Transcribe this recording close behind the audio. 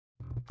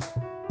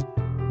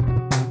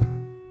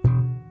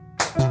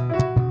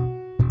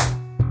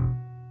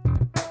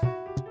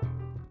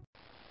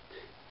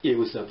Yeah,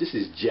 what's up? This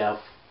is Jeff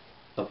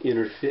of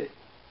Inner Fit,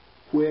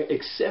 where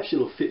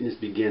exceptional fitness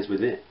begins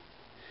within.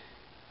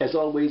 As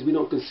always, we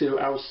don't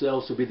consider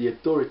ourselves to be the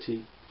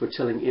authority for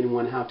telling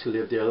anyone how to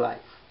live their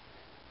life.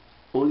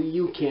 Only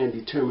you can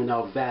determine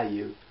our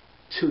value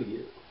to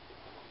you.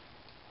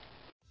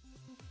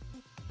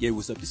 Yeah,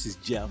 what's up? This is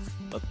Jeff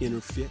of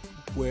Inner Fit,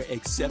 where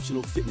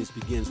exceptional fitness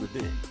begins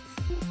within.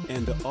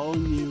 And the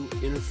all-new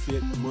Inner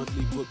Fit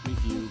monthly book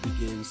review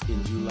begins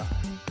in July,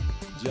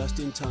 just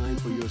in time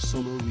for your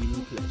summer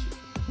reading pleasure.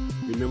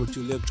 Remember to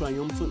live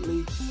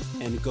triumphantly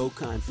and go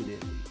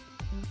confidently.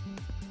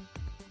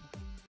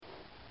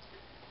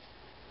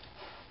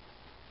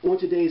 On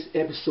today's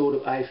episode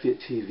of iFit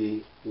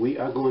TV, we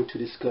are going to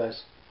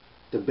discuss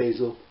the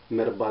basal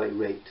metabolic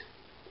rate.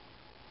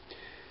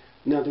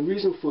 Now, the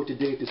reason for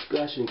today's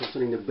discussion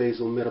concerning the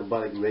basal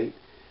metabolic rate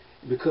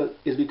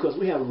is because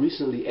we have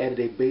recently added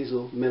a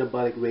basal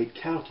metabolic rate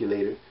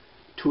calculator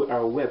to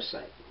our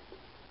website.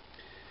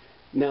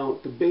 Now,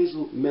 the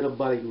basal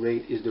metabolic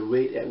rate is the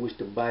rate at which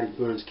the body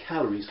burns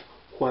calories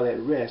while at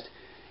rest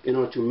in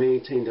order to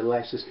maintain the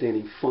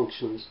life-sustaining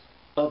functions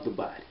of the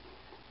body.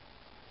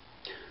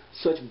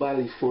 Such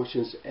bodily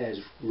functions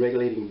as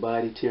regulating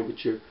body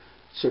temperature,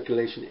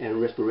 circulation, and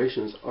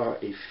respirations are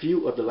a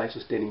few of the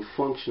life-sustaining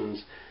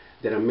functions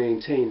that are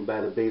maintained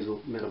by the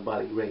basal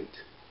metabolic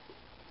rate.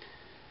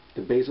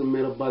 The basal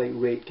metabolic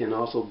rate can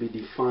also be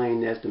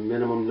defined as the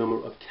minimum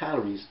number of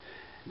calories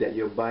that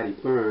your body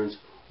burns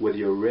whether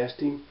you're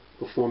resting,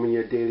 performing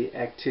your daily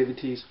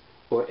activities,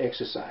 or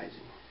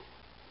exercising.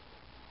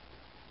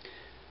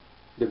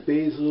 The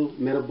basal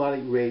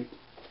metabolic rate,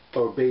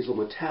 or basal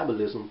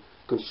metabolism,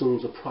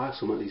 consumes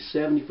approximately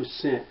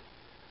 70%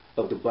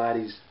 of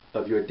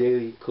your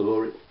daily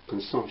caloric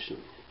consumption.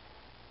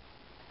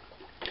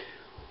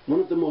 One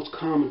of the most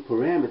common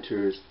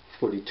parameters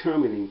for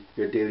determining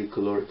your daily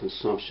caloric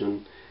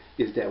consumption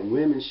is that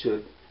women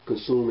should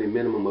consume a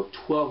minimum of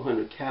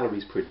 1,200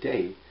 calories per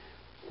day,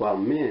 while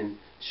men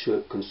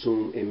should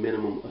consume a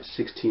minimum of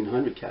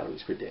 1,600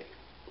 calories per day.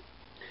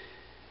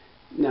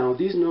 Now,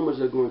 these numbers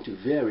are going to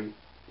vary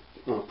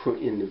per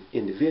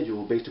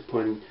individual based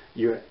upon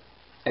your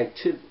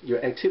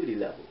activity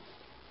level.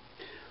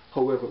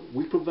 However,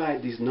 we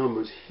provide these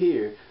numbers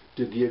here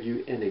to give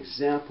you an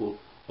example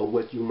of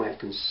what you might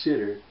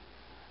consider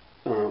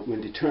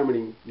when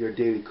determining your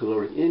daily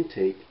caloric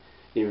intake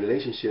in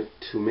relationship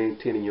to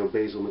maintaining your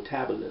basal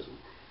metabolism.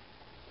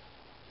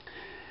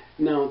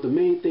 Now, the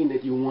main thing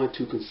that you want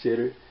to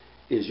consider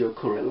is your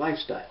current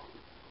lifestyle.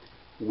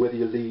 Whether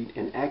you lead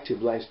an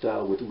active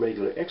lifestyle with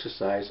regular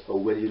exercise or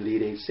whether you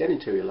lead a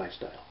sedentary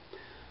lifestyle.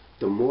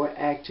 The more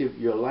active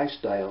your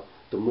lifestyle,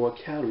 the more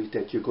calories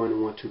that you're going to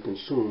want to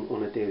consume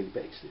on a daily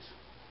basis.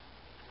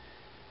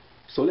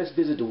 So let's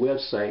visit the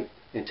website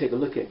and take a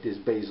look at this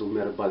basal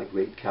metabolic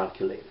rate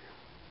calculator.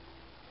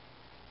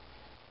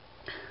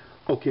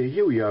 Okay,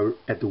 here we are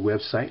at the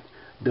website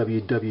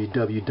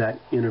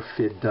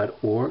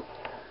www.innerfit.org,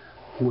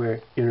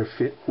 where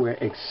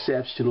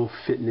exceptional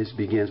fitness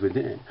begins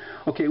within.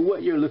 Okay,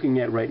 what you're looking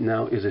at right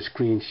now is a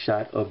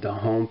screenshot of the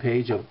home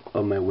page of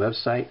my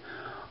website.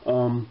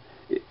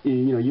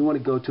 You want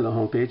to go to the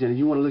home page and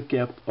you want to look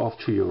up off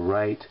to your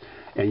right,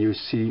 and you'll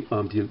see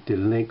the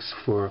links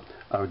for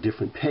our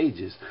different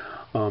pages.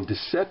 The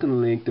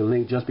second link, the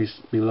link just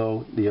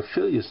below the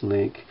affiliates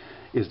link,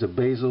 is the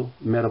basal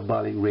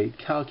metabolic rate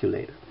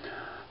calculator.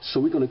 So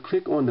we're going to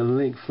click on the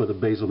link for the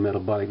basal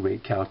metabolic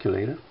rate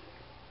calculator.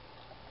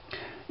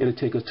 It'll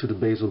take us to the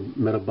basal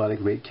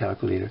metabolic rate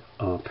calculator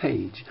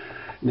page.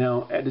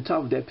 Now, at the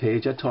top of that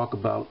page, I talk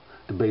about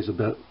the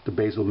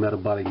basal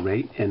metabolic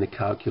rate and the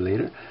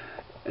calculator.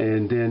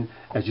 And then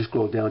as you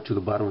scroll down to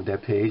the bottom of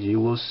that page, you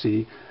will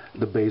see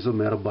the basal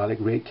metabolic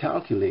rate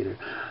calculator.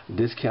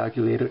 This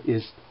calculator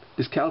is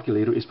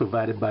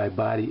provided by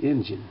Body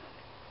Engine.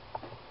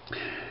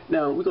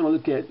 Now we're going to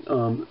look at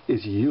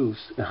its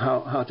use,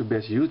 how to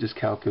best use this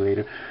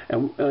calculator.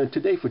 And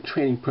today, for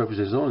training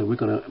purposes only, we're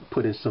going to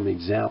put in some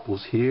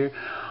examples here.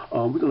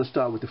 We're going to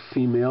start with the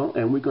female,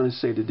 and we're going to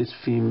say that this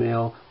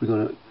female, we're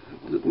going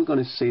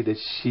to say that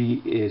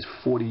she is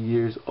 40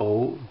 years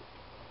old,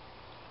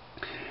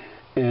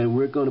 and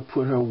we're going to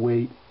put her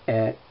weight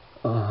at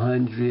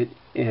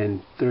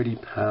 130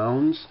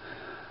 pounds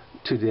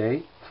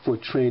today for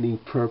training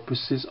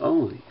purposes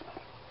only.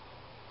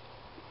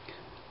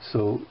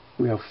 So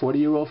we have a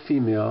 40-year-old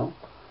female.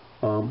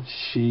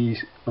 She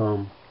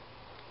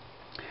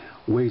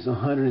weighs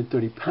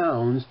 130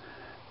 pounds,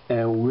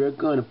 and we're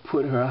going to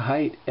put her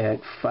height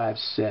at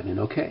 5'7",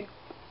 okay,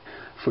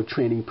 for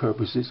training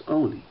purposes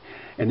only.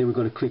 And then we're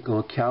going to click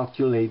on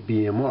Calculate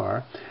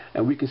BMR,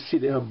 and we can see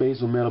that her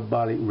basal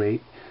metabolic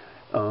rate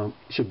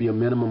should be a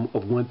minimum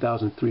of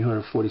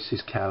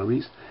 1,346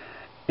 calories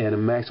and a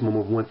maximum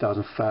of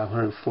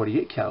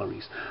 1,548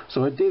 calories.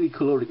 So her daily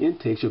caloric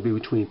intake should be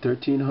between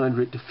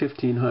 1,300 to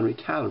 1,500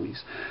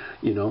 calories.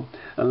 And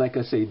like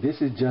I say, this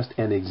is just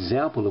an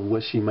example of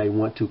what she might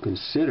want to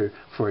consider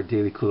for her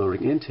daily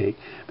caloric intake,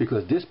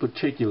 because this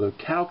particular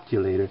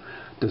calculator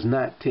does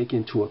not take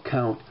into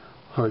account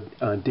her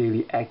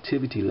daily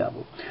activity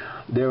level.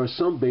 There are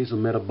some basal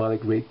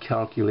metabolic rate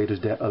calculators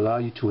that allow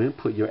you to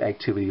input your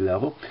activity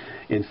level.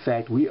 In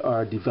fact, we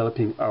are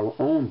developing our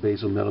own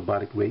basal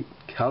metabolic rate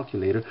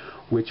calculator,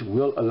 which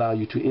will allow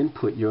you to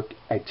input your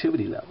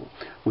activity level,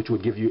 which will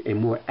give you a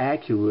more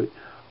accurate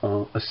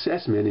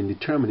assessment in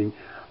determining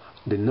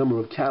the number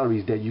of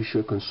calories that you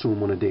should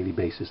consume on a daily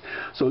basis.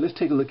 So let's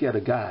take a look at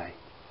a guy.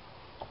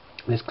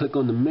 Let's click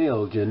on the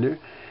male gender,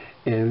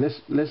 and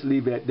let's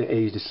leave at the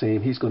age the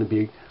same. He's going to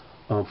be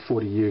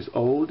 40 years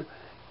old,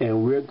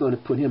 and we're going to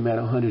put him at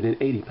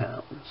 180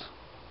 pounds.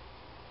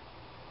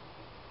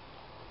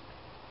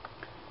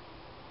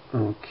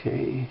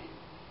 Okay.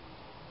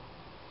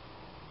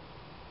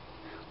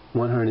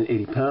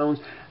 180 pounds,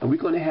 and we're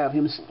going to have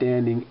him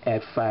standing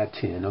at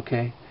 5'10",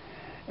 okay?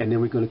 And then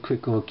we're going to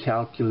click on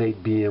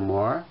calculate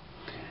BMR,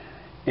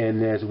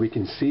 and as we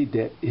can see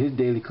that his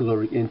daily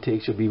caloric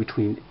intake should be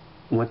between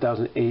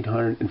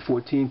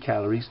 1,814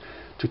 calories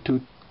to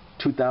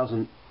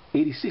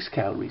 2,086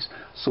 calories.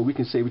 So we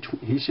can say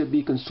he should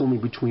be consuming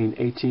between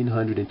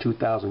 1,800 and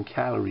 2,000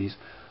 calories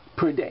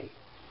per day.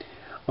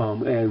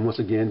 And once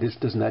again, this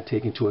does not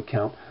take into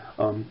account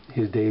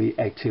his daily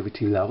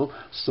activity level.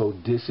 So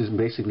this is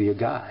basically a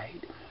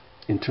guide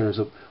in terms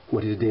of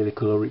what his daily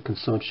caloric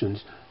consumption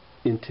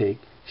intake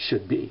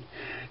should be.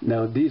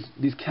 Now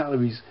these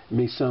calories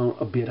may sound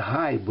a bit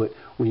high, but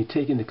when you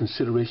take into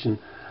consideration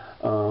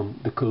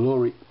the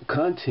caloric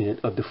content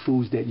of the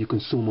foods that you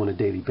consume on a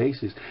daily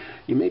basis,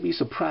 you may be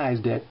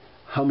surprised at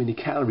how many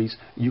calories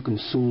you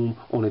consume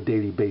on a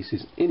daily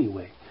basis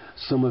anyway.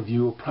 Some of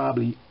you will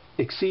probably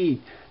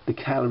exceed the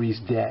calories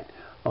that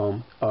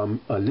are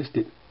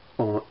listed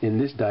in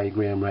this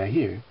diagram right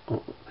here,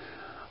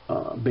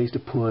 based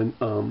upon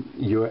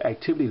your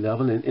activity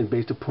level and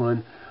based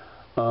upon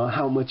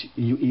how much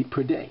you eat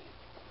per day.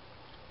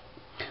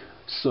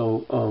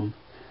 So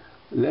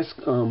let's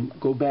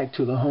go back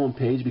to the home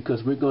page,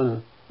 because we're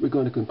going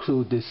to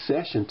conclude this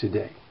session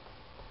today.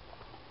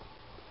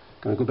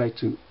 Going to go back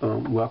to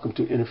welcome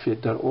to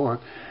interfit.org,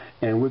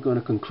 and we're going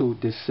to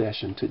conclude this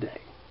session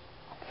today.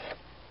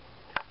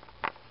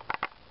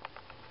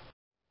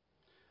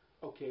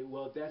 Okay,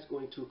 well, that's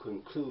going to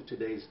conclude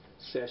today's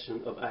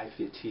session of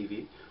iFit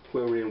TV,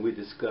 wherein we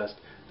discussed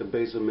the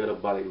basal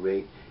metabolic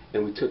rate,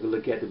 and we took a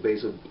look at the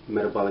basal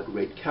metabolic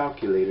rate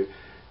calculator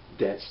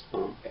that's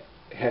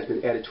has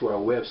been added to our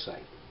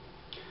website.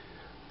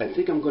 I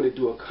think I'm going to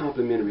do a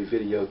complimentary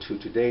video to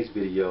today's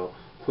video,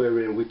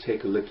 wherein we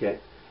take a look at,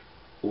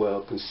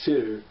 well,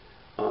 consider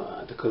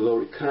the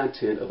caloric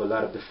content of a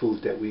lot of the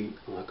foods that we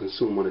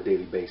consume on a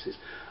daily basis.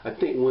 I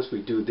think once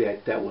we do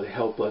that, that will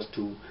help us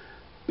to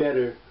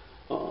better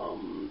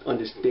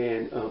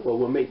understand or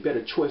will make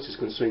better choices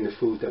concerning the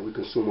foods that we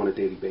consume on a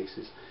daily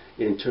basis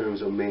in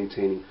terms of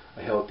maintaining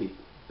a healthy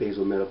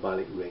basal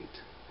metabolic rate.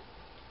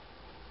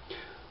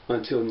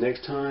 Until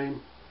next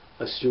time,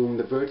 assume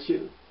the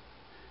virtue,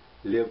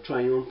 live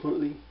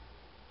triumphantly,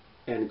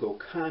 and go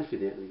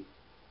confidently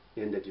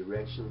in the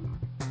direction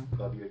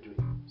of your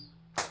dreams.